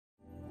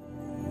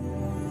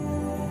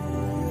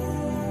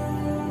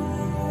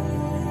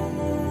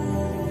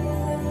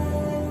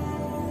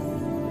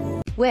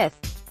with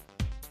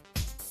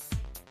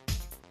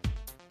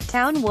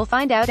Town will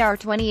find out our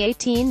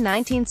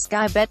 2018-19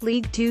 Sky Bet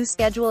League 2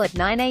 schedule at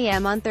 9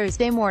 a.m. on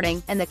Thursday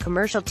morning, and the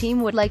commercial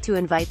team would like to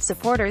invite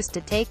supporters to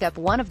take up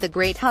one of the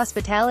great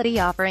hospitality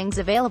offerings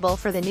available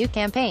for the new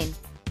campaign.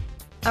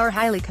 Our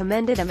highly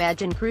commended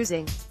Imagine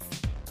Cruising.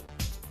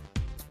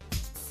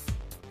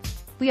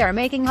 We are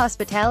making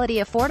hospitality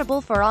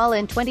affordable for all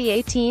in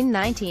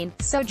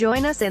 2018-19, so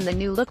join us in the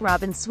new look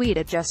Robin Suite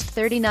at just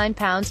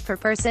 £39 per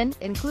person,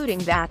 including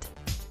VAT.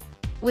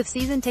 With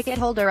season ticket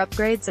holder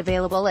upgrades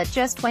available at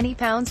just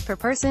 £20 per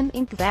person,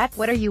 Inc. VAT.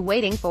 What are you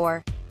waiting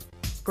for?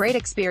 Great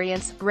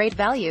experience, great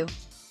value.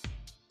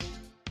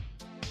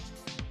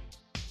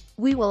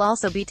 We will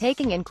also be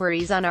taking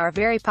inquiries on our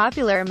very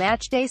popular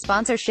matchday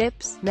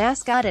sponsorships,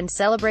 mascot and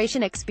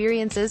celebration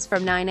experiences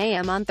from 9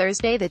 a.m. on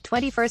Thursday the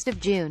 21st of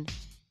June.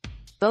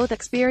 Both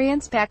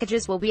experience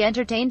packages will be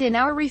entertained in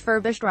our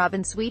refurbished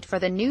Robin Suite for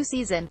the new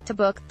season. To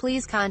book,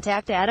 please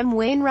contact Adam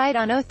Wainwright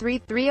on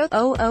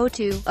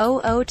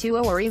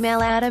 0330-002-0020 or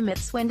email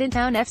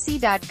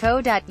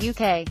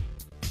adam@swindontownfc.co.uk.